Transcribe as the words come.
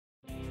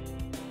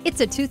It's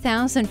a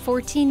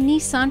 2014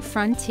 Nissan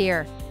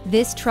Frontier.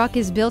 This truck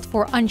is built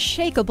for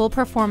unshakable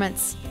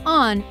performance,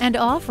 on and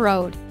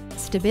off-road.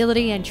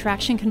 Stability and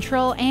traction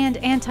control and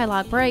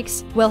anti-lock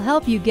brakes will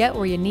help you get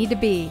where you need to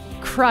be.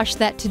 Crush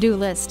that to-do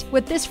list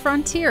with this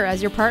Frontier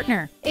as your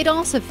partner. It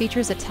also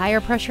features a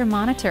tire pressure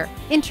monitor,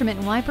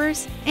 intermittent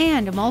wipers,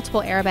 and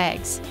multiple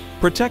airbags.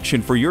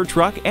 Protection for your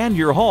truck and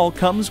your haul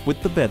comes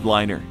with the bed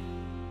liner.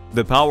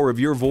 The power of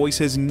your voice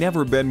has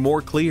never been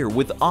more clear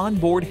with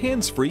onboard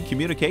hands-free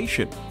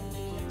communication.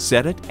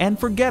 Set it and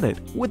forget it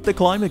with the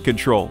climate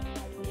control.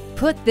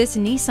 Put this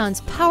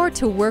Nissan's power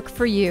to work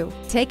for you.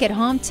 Take it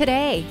home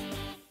today.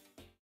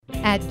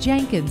 At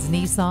Jenkins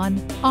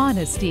Nissan,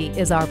 honesty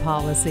is our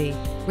policy.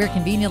 We're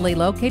conveniently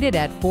located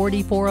at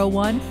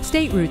 4401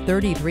 State Route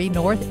 33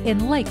 North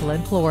in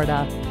Lakeland,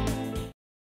 Florida.